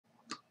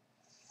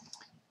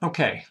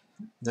Okay,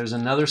 there's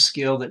another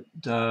skill that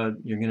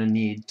you're going to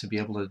need to be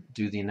able to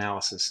do the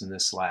analysis in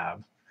this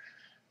lab.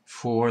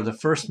 For the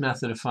first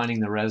method of finding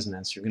the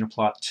resonance, you're going to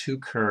plot two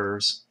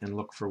curves and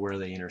look for where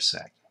they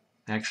intersect.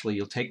 Actually,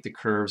 you'll take the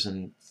curves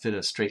and fit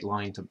a straight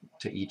line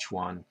to each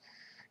one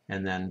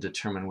and then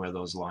determine where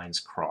those lines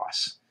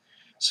cross.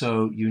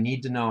 So you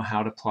need to know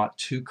how to plot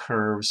two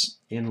curves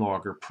in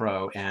Logger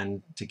Pro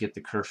and to get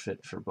the curve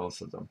fit for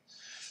both of them.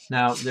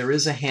 Now, there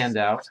is a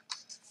handout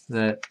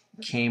that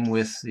came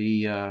with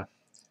the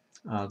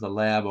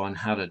lab on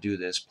how to do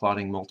this,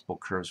 plotting multiple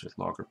curves with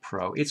Logger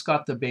Pro. It's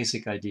got the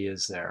basic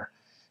ideas there,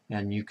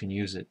 and you can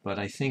use it, but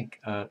I think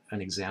an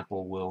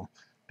example will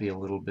be a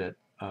little bit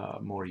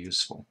more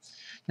useful.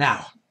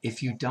 Now,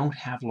 if you don't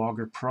have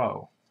Logger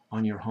Pro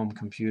on your home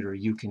computer,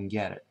 you can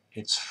get it.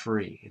 It's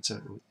free.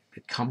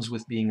 It comes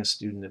with being a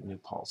student at New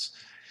Paltz.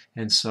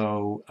 And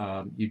so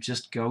you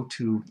just go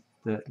to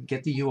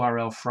get the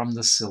URL from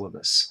the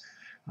syllabus.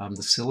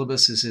 The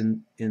syllabus is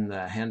in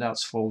the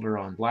handouts folder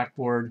on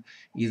Blackboard,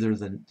 either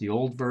the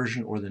old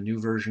version or the new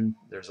version.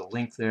 There's a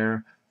link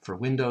there for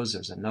Windows.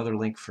 There's another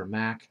link for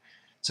Mac.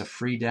 It's a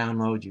free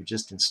download. You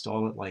just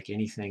install it like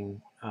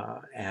anything,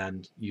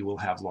 and you will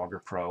have Logger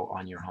Pro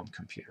on your home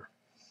computer.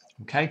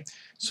 Okay,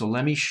 so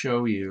let me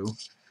show you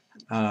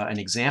an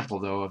example,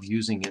 though, of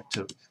using it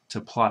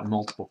to plot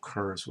multiple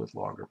curves with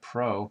Logger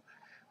Pro.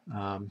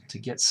 To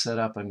get set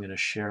up, I'm going to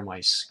share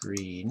my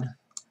screen,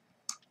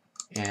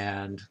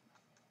 and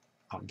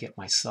I'll get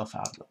myself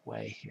out of the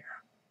way here.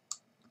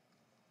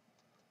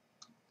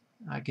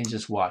 I can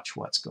just watch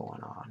what's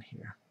going on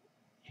here.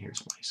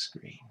 Here's my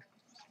screen.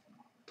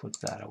 Put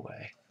that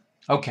away.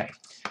 Okay,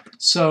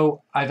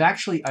 so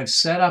I've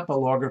set up a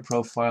Logger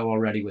profile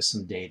already with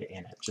some data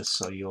in it, just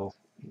so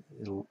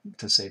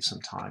to save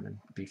some time and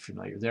be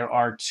familiar. There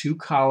are two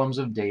columns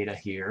of data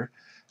here.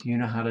 You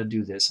know how to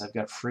do this. I've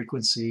got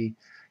frequency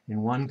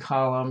in one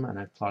column, and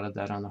I've plotted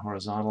that on the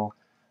horizontal.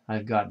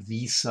 I've got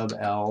V sub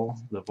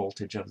L, the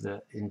voltage of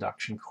the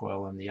induction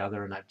coil, on the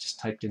other, and I've just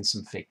typed in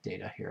some fake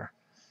data here.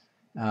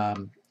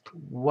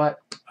 What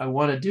I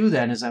want to do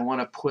then is I want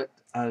to put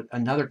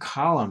another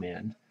column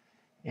in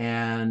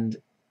and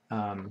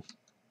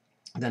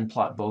then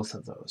plot both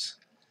of those.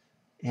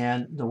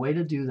 And the way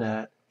to do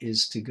that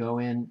is to go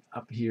in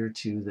up here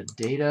to the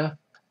data,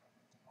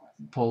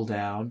 pull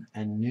down,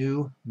 and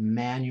new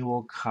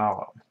manual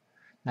column.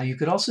 Now you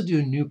could also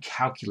do new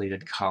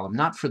calculated column,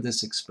 not for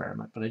this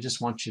experiment, but I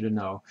just want you to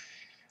know.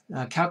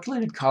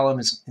 Calculated column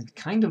is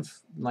kind of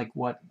like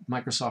what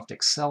Microsoft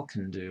Excel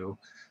can do,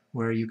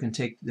 where you can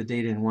take the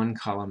data in one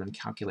column and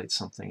calculate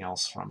something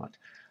else from it.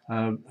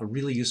 A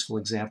really useful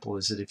example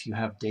is that if you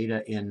have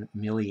data in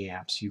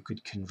milliamps, you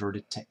could convert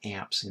it to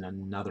amps in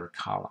another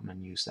column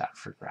and use that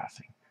for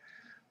graphing.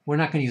 We're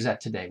not going to use that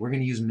today. We're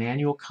going to use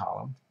manual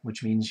column,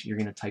 which means you're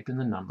going to type in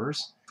the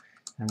numbers.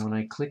 And when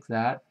I click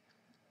that,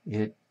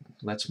 it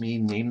lets me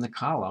name the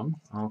column.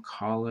 I'll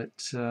call it,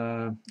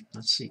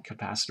 let's see,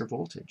 capacitor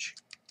voltage.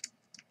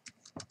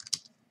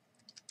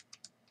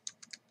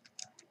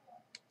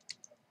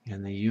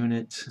 And the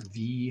unit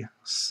V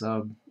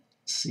sub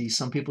C.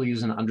 Some people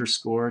use an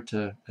underscore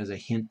as a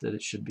hint that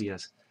it should be a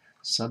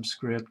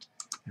subscript.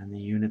 And the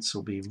units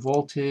will be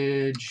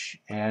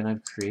voltage. And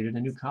I've created a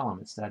new column.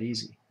 It's that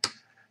easy.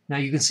 Now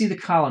you can see the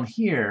column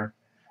here,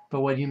 but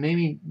what you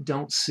maybe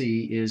don't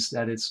see is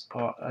that it's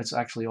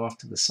actually off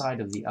to the side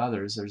of the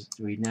others.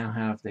 We now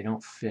have, they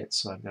don't fit,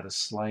 so I've got a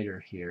slider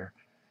here.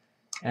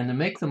 And to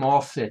make them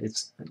all fit,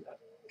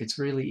 it's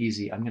really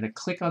easy. I'm going to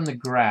click on the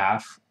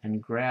graph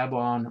and grab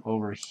on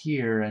over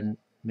here and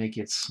make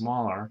it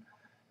smaller.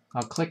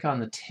 I'll click on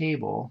the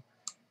table,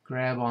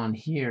 grab on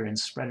here and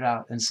spread it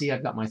out, and see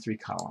I've got my three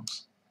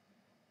columns.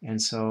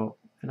 And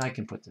I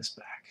can put this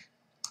back.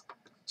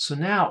 So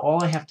now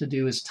all I have to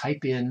do is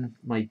type in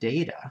my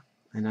data,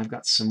 and I've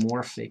got some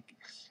more fake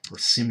or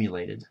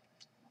simulated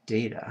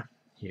data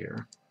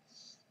here.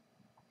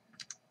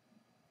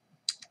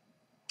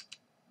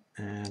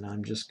 And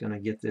I'm just going to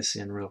get this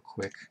in real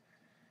quick.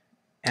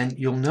 And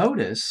you'll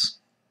notice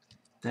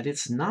that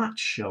it's not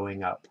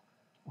showing up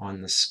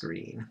on the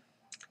screen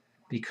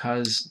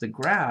because the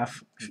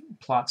graph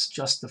plots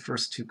just the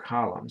first two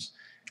columns.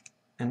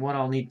 And what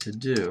I'll need to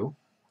do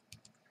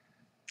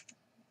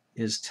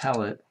is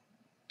tell it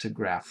to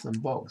graph them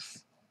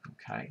both.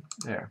 Okay,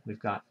 there,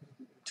 we've got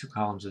two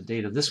columns of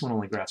data. This one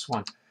only graphs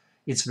one.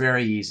 It's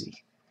very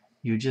easy.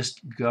 You just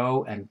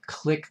go and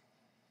click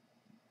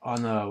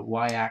on the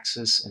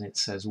y-axis and it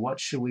says, what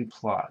should we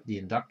plot? The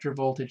inductor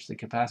voltage, the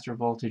capacitor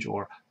voltage,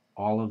 or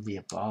all of the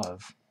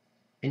above?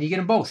 And you get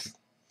them both.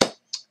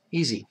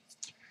 Easy.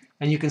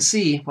 And you can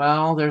see,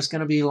 well, there's going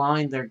to be a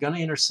line, they're going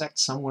to intersect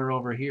somewhere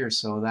over here,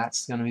 so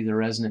that's going to be the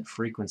resonant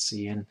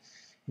frequency in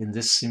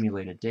this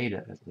simulated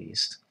data at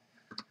least.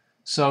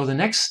 So the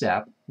next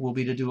step will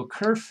be to do a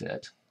curve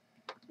fit,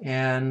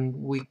 and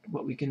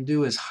what we can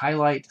do is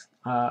highlight.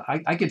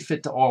 I could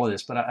fit to all of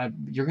this, but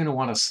you're going to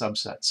want a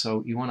subset.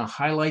 So you want to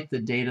highlight the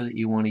data that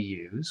you want to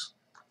use.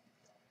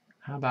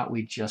 How about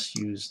we just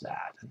use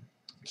that and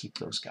keep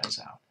those guys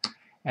out?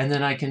 And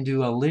then I can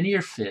do a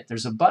linear fit.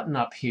 There's a button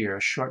up here,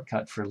 a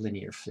shortcut for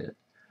linear fit.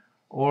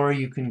 Or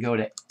you can go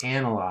to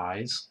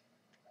Analyze,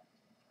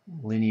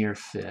 Linear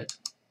Fit,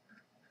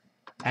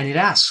 and it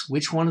asks,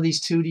 which one of these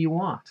two do you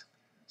want?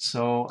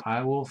 So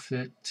I will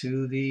fit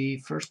to the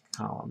first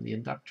column, the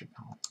inductor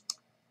column.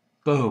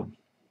 Boom.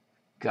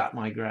 Got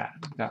my graph,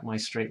 got my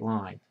straight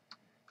line.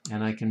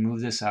 And I can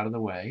move this out of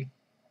the way.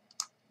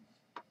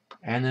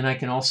 And then I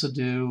can also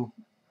do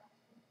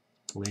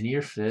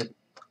linear fit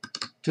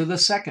to the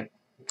second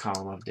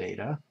column of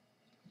data.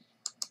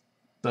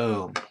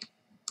 Boom.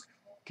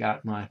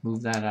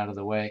 Move that out of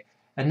the way.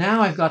 And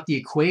now I've got the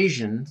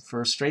equation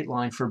for a straight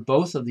line for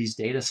both of these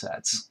data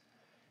sets.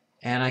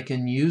 And I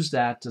can use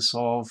that to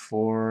solve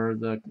for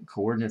the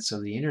coordinates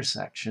of the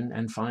intersection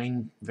and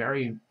find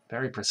very,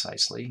 very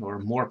precisely, or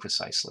more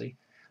precisely,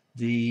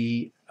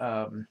 the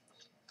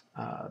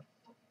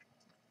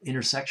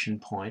intersection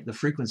point, the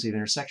frequency of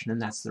intersection,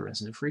 and that's the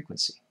resonant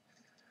frequency.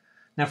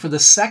 Now for the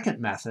second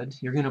method,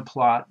 you're going to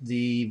plot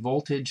the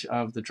voltage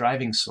of the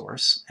driving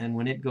source, and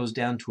when it goes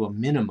down to a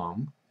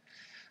minimum,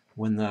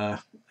 when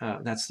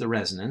that's the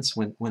resonance,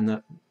 when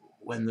the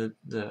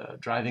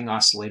driving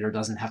oscillator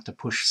doesn't have to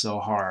push so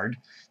hard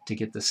to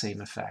get the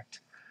same effect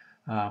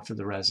for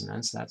the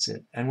resonance, that's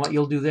it. And what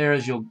you'll do there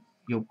is you'll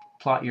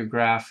plot your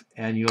graph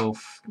and you'll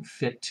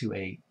fit to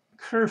a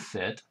curve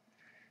fit,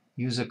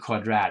 use a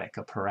quadratic,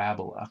 a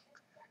parabola,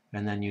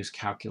 and then use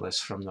calculus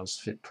from those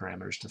fit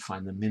parameters to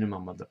find the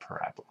minimum of the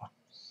parabola.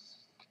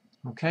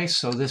 Okay,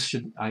 so this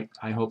should,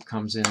 I hope,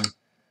 comes in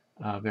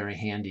very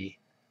handy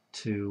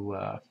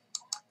to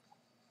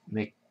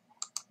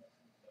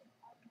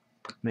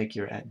make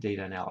your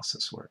data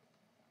analysis work.